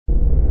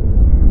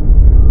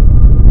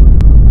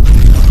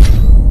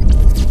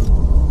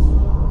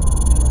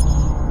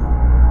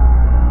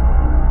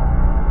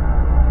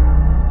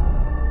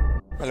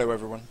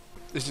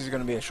This is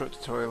going to be a short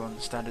tutorial on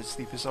the standard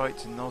sleeper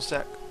sites in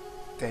Nullsec.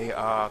 They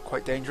are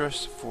quite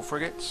dangerous for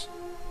frigates,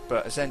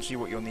 but essentially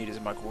what you'll need is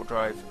a micro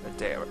drive, a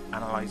data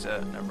analyzer,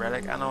 and a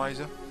relic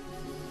analyzer.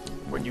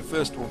 When you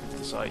first walk into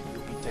the site,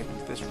 you'll be taken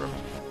to this room,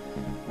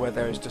 where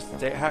there is just a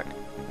data hack.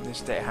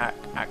 This data hack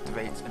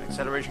activates an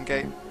acceleration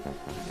gate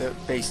that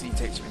basically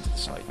takes you into the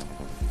site.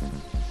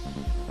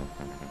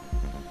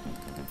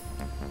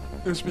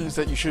 This means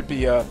that you should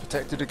be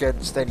protected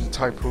against any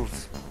type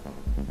of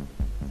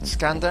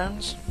scan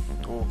downs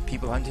or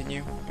people hunting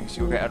you, because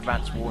you'll get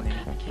advanced warning.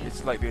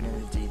 It's like being in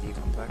a D&D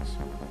complex.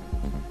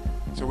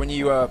 So when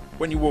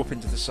you warp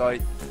into the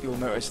site, you'll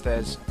notice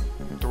there's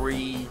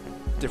 3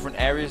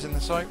 different areas in the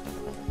site.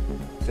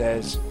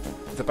 There's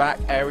the back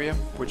area,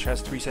 which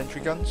has 3 sentry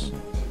guns.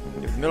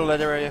 You have the middle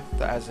area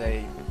that has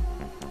a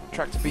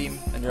tractor beam,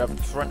 and you have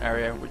the front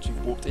area, which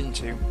you've walked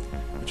into,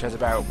 which has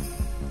about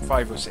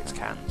 5 or 6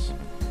 cans.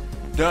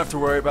 You don't have to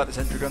worry about the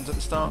sentry guns at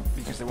the start,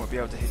 because they won't be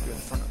able to hit you in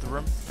the front of the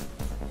room.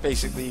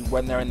 Basically,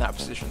 when they're in that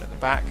position at the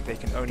back, they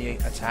can only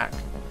attack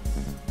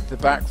the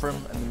back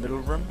room and the middle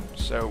room.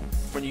 So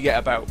when you get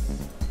about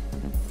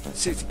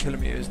 60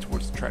 kilometers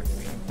towards the tractor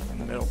beam in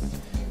the middle,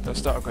 they'll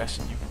start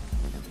aggressing you.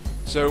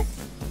 So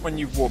when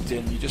you've walked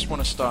in, you just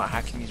want to start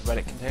hacking these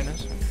relic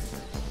containers.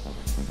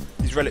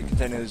 These relic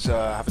containers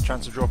have a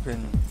chance to drop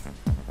in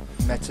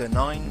Meta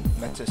 9,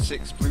 Meta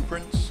 6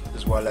 blueprints,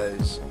 as well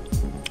as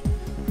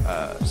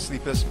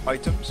sleeper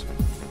items.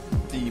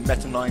 The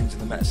Meta 9s and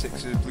the Meta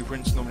 6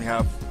 blueprints normally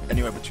have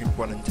anywhere between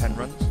 1 and 10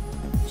 runs,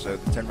 so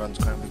the 10 runs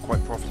can be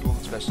quite profitable,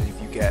 especially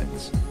if you get,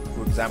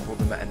 for example,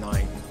 the Meta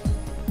 9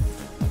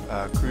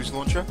 cruise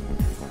launcher.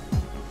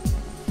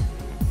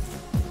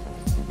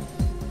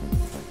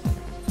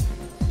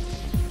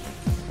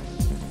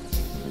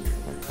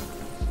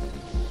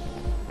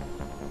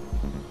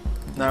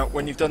 Now,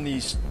 when you've done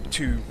these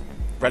 2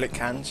 relic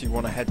cans, you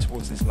want to head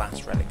towards this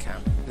last relic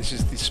can. This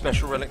is the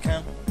special relic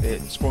can.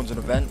 It spawns an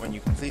event when you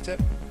complete it.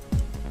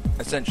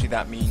 Essentially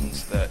that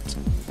means that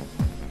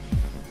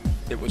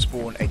it will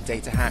spawn a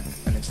data hack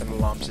and it's an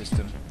alarm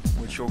system,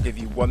 which will give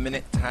you 1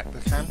 minute to hack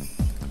the can.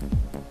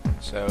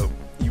 So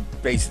you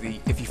basically,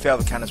 if you fail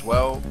the can as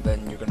well, then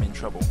you're going to be in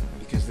trouble,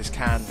 because this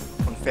can,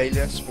 on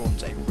failure,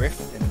 spawns a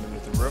rift in the middle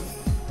of the room.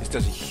 This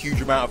does a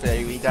huge amount of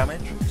AoE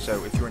damage,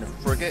 so if you're in a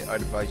frigate,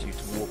 I'd advise you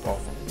to warp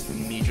off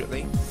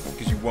immediately,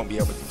 because you won't be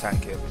able to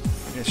tank it.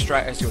 In a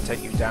Stratus, it'll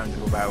take you down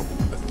to about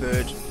a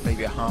third,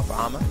 maybe a half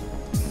armor,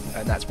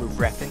 and that's with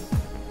repping.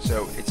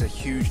 So it's a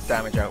huge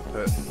damage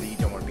output that you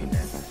don't want to be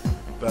near.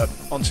 But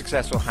on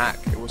successful hack,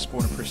 it will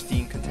spawn a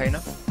pristine container,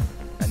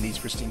 and these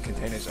pristine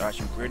containers are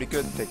actually really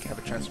good. They can have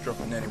a chance of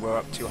dropping anywhere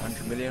up to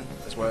 100 million,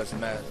 as well as the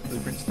meta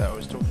blueprints that I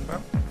was talking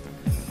about.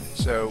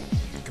 So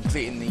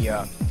completing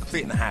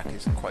the hack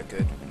is quite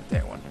good on the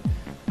day one.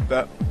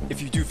 But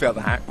if you do fail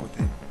the hack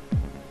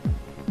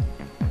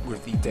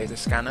with the data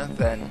scanner,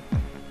 then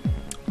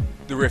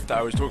the rift that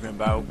I was talking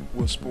about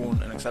will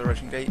spawn an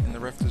acceleration gate in the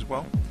rift as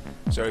well.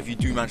 So if you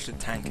do manage to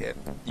tank it,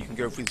 you can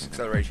go through this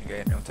acceleration gate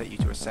and it'll take you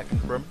to a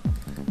second room.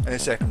 And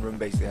this second room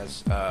basically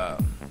has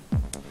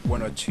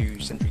 1 or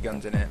 2 sentry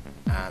guns in it,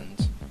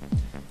 and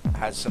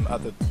has some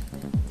other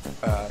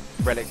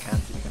relic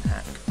cans that you can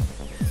hack.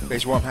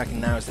 Basically what I'm hacking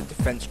now is the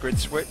defense grid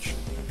switch.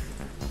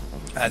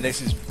 And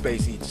this is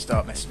basically to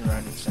start messing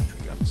around with the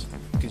sentry guns,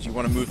 because you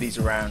want to move these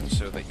around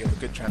so that you have a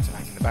good chance of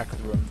hacking the back of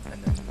the room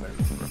and then the middle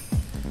of the room.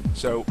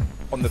 So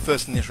on the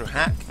first initial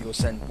hack, you'll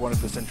send one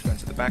of the sentry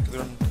guns at the back of the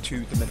room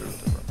to the middle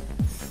of the room,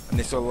 and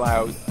this will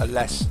allow a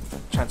less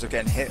chance of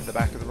getting hit at the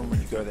back of the room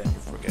when you go there in your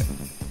frigate,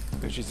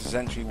 which is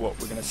essentially what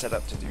we're going to set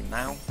up to do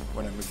now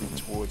when I'm moving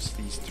towards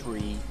these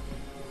 3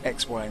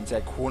 X, Y, and Z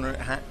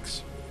coordinate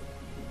hacks.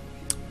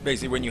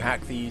 Basically, when you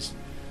hack these,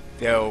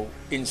 they'll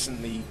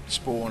instantly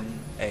spawn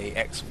a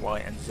X, Y,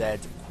 and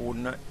Z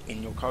coordinate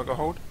in your cargo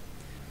hold,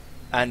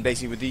 and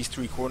basically with these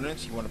 3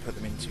 coordinates, you want to put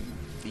them into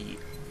the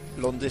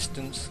long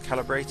distance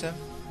calibrator.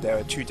 There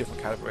are 2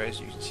 different calibrators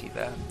you can see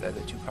there. They're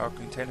the 2 cargo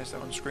containers that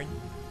are on screen.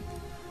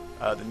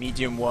 The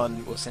medium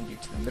one will send you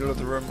to the middle of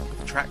the room with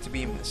the tractor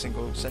beam and a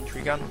single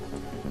sentry gun.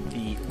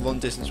 The long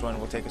distance one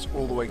will take us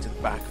all the way to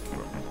the back of the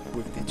room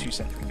with the 2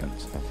 sentry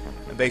guns.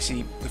 And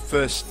basically the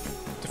first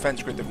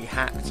defense grid that we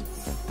hacked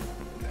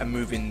and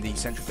moving the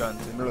sentry gun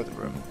to the middle of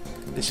the room,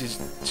 this is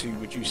to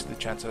reduce the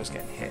chance of us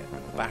getting hit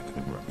at the back of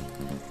the room,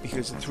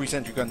 because the 3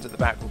 sentry guns at the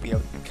back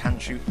can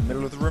shoot the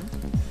middle of the room,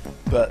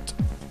 but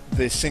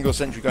the single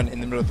sentry gun in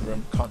the middle of the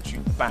room can't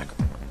shoot the back of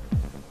the room.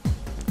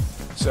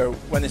 So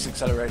when this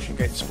acceleration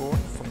gate spawns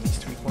from these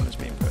 3 corners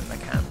being put in the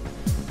can,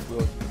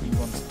 you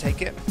want to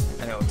take it,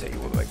 and it will take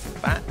you all the way to the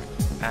back,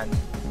 and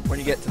when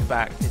you get to the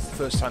back, it's the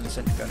first time the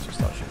sentry guns will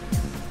start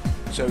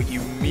shooting. So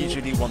you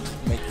immediately want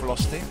to make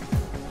velocity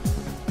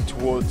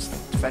towards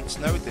the defense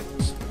node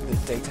that's the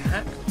data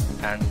hack,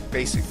 and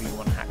basically you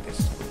want to hack this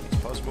as quickly as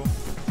possible,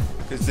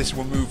 because this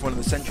will move one of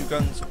the sentry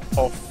guns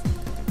off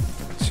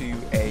to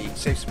a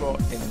safe spot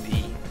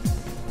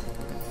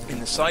in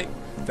the site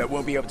that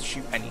won't be able to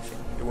shoot anything.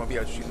 It won't be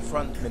able to shoot the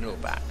front, middle, or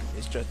back.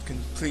 It just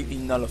completely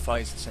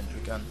nullifies the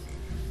sentry gun.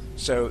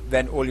 So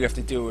then all you have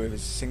to do is a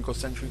single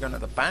sentry gun at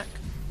the back.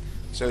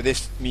 So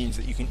this means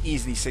that you can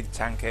easily sig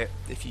tank it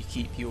if you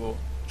keep your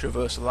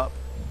traversal up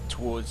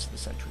towards the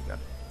sentry gun.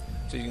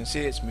 So you can see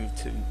it's moved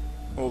to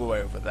all the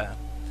way over there,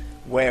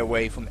 way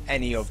away from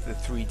any of the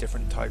 3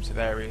 different types of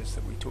areas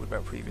that we talked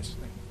about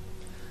previously.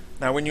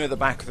 Now when you're at the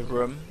back of the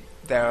room,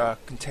 there are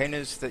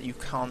containers that you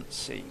can't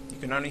see. You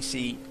can only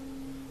see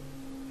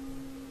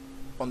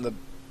on the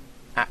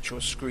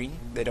actual screen,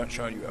 they don't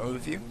show you an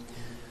overview.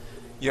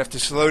 You have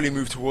to slowly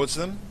move towards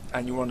them,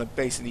 and you want to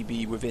basically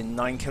be within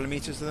 9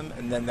 kilometers of them,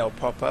 and then they'll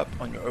pop up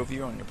on your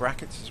overview on your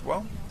brackets as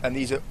well. And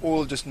these are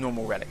all just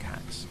normal relic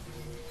hacks.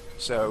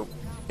 So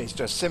it's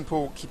just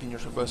simple, keeping your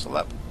traversal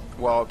up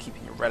while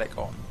keeping your relic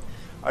on.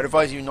 I'd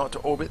advise you not to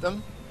orbit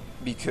them,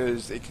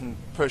 because it can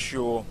push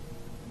your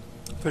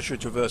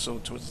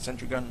traversal towards the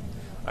sentry gun.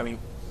 I mean,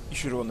 you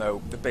should all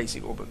know the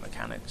basic orbit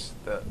mechanics,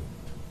 that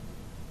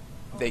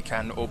they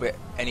can orbit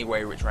any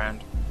way which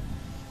round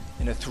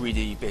in a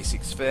 3D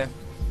basic sphere.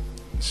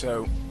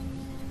 So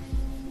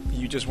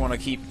you just want to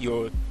keep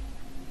your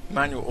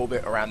manual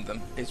orbit around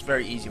them. It's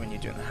very easy when you're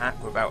doing the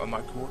hack without a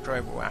micro warp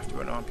drive or after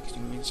an arm, because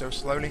you're moving so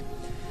slowly.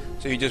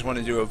 So you just want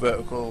to do a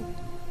vertical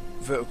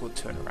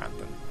turn around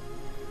them.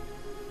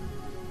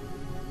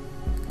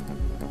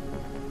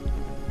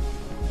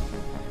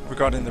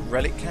 Regarding the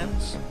relic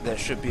cans, there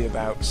should be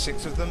about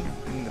 6 of them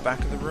in the back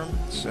of the room,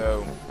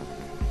 so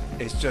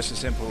it's just as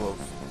simple of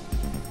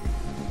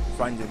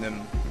finding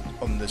them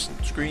on the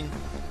screen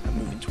and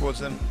moving towards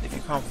them. If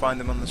you can't find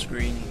them on the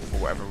screen for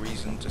whatever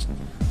reason, just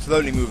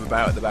slowly move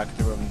about at the back of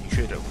the room and you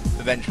should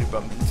eventually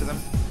bump into them,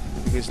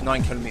 because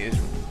 9 kilometers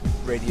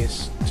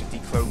radius to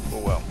decloak,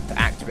 or well, to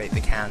activate the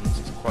cans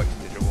is quite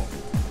considerable,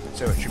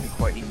 so it should be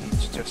quite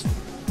easy to just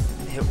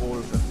hit all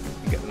of them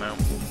and get them out.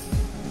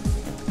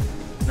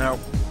 Now,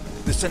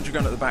 the sentry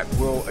gun at the back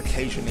will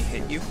occasionally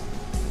hit you,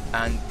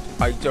 and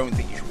I don't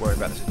think you should worry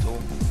about this at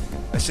all.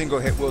 A single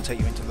hit will take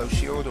you into low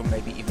shield or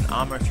maybe even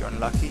armor if you're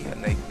unlucky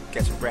and they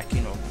get a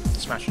wrecking or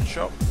smashing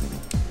shot,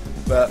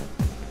 but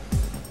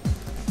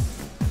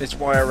it's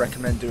why I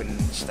recommend doing it in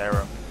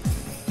Astero,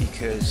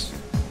 because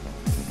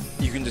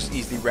you can just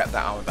easily rep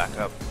that armor back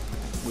up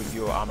with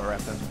your armor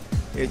weapon.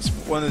 It's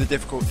one of the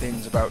difficult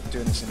things about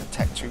doing this in a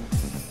Tech 2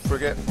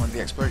 frigate, one of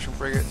the exploration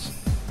frigates,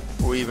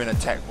 or even a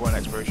Tech 1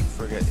 exploration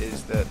frigate,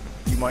 is that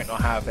you might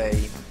not have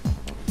a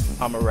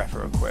armor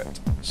repper equipped,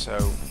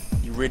 so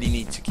you really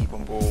need to keep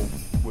on ball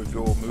with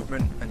your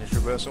movement and your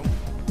traversal.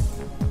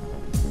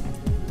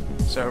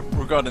 So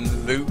regarding the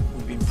loot,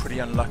 we've been pretty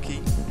unlucky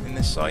in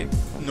this site.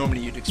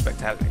 Normally you'd expect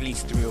to have at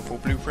least 3 or 4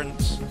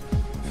 blueprints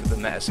for the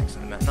Meta 6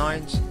 and the Meta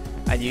 9s,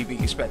 and you'd be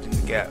expecting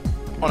to get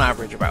on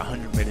average about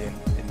 100 million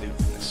in loot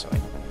from this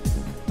site.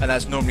 And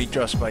that's normally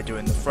just by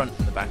doing the front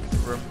and the back of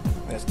the room,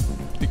 that's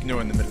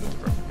ignoring the middle of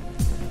the room.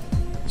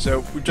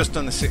 So we've just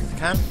done the 6th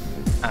camp,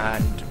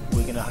 and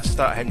we're going to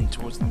start heading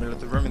towards the middle of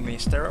the room in the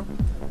Astero.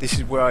 This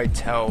is where I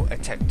tell a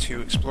Tech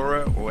 2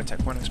 explorer or a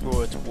Tech 1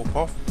 explorer to warp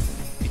off,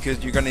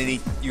 because you're going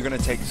to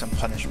take some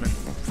punishment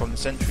from the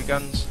sentry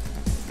guns,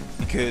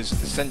 because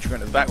the sentry gun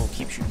at the back will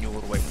keep shooting you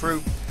all the way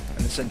through,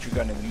 and the sentry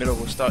gun in the middle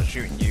will start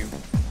shooting you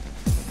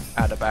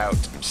at about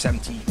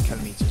 70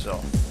 kilometers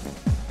off.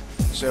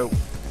 So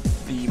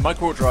the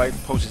micro warp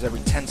drive pulses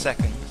every 10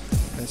 seconds,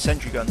 and the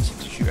sentry gun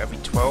seems to shoot every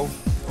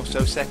 12 or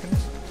so seconds.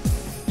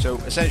 So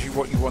essentially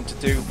what you want to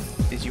do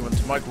is you want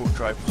to micro warp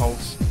drive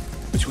pulse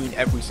between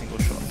every single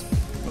shot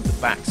of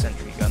the back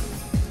sentry gun.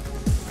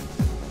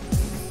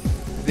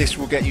 This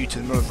will get you to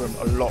the middle of the room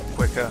a lot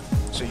quicker,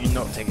 so you're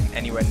not taking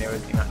anywhere near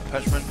the amount of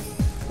punishment.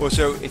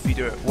 Also, if you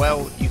do it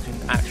well, you can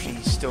actually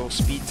still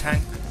speed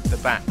tank the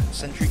back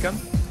sentry gun,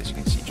 as you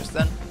can see just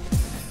then,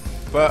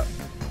 but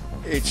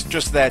it's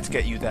just there to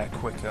get you there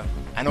quicker.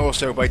 And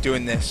also by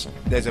doing this,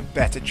 there's a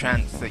better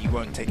chance that you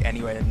won't take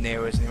anywhere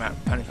near as the amount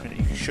of punishment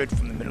that you should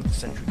from the middle of the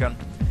sentry gun.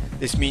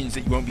 This means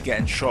that you won't be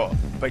getting shot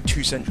by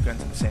 2 sentry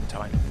guns at the same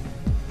time,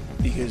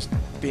 because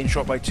being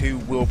shot by 2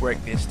 will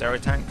break the Astero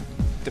tank,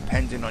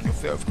 depending on your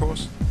fit of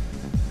course,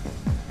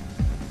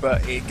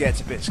 but it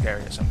gets a bit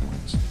scary at some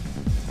points.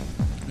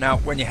 Now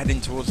when you're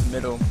heading towards the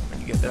middle,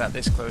 when you get that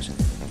this close,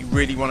 you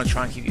really want to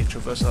try and keep your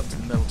traversal up to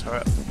the middle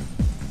turret.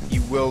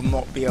 You will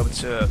not be able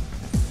to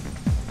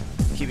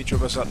keep your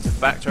traversal up to the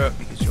back turret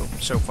because you're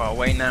so far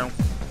away now.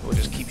 It will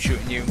just keep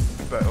shooting you,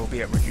 but it will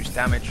be at reduced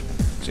damage.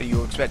 So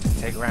you're expected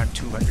to take around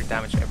 200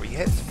 damage every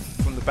hit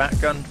from the back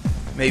gun,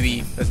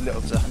 maybe as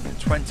little as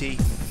 120,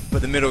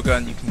 but the middle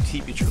gun you can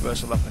keep your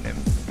traversal up on him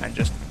and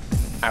just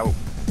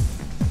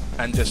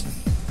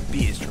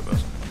beat his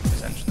traversal,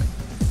 essentially,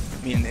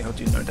 meaning that he'll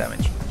do no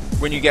damage.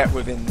 When you get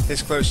within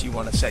this close, you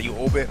want to set your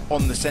orbit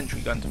on the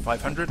sentry gun to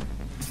 500,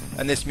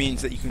 and this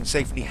means that you can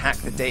safely hack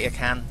the data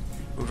can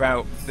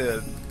without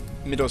the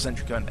middle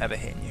sentry gun ever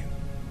hitting you.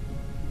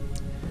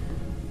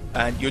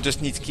 And you'll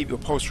just need to keep your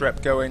pulse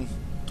rep going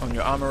on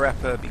your armor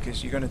repper,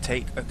 because you're going to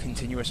take a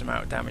continuous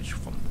amount of damage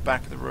from the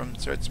back of the room,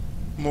 so it's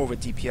more of a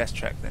DPS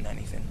check than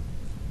anything.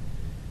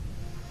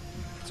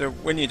 So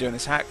when you're doing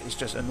this hack, it's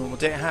just a normal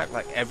data hack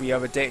like every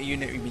other data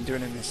unit we've been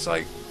doing in this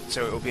site.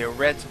 So it will be a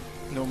red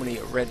normally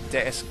a red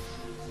disk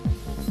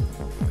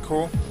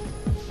core,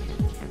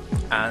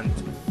 and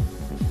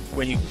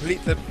when you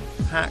complete the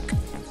hack,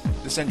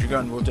 the Sentry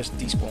gun will just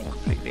despawn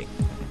completely.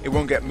 It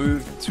won't get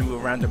moved to a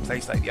random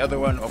place like the other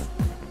one,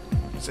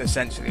 so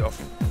essentially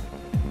off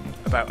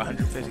about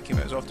 150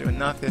 kilometers off doing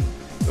nothing.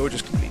 It will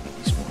just completely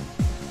despawn.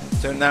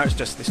 So now it's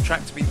just this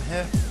tractor beam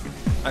here,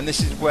 and this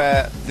is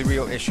where the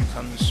real issue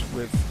comes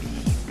with the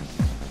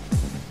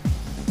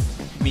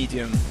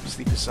medium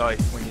sleeper site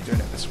when you're doing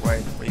it this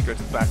way, where you go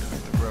to the back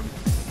of the room.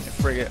 In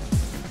Frigate,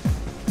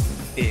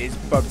 it is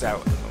bugged out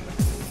at the moment.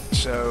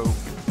 So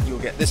you'll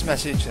get this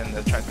message and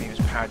the tractor beam is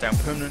powered down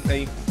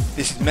permanently.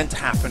 This is meant to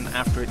happen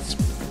after it's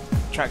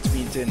tractor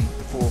beamed in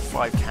 4 or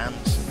 5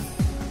 cams.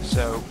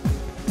 So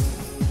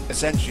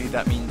essentially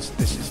that means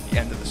this is the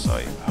end of the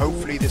site.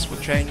 Hopefully this will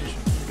change,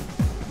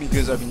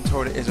 because I've been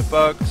told it is a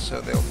bug,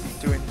 so they'll be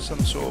doing some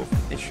sort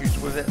of issues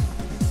with it,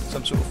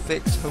 some sort of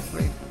fix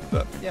hopefully.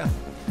 But yeah,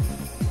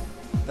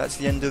 that's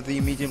the end of the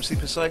medium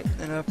sleeper site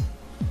in a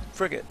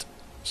Frigate.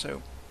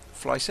 So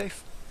fly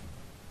safe.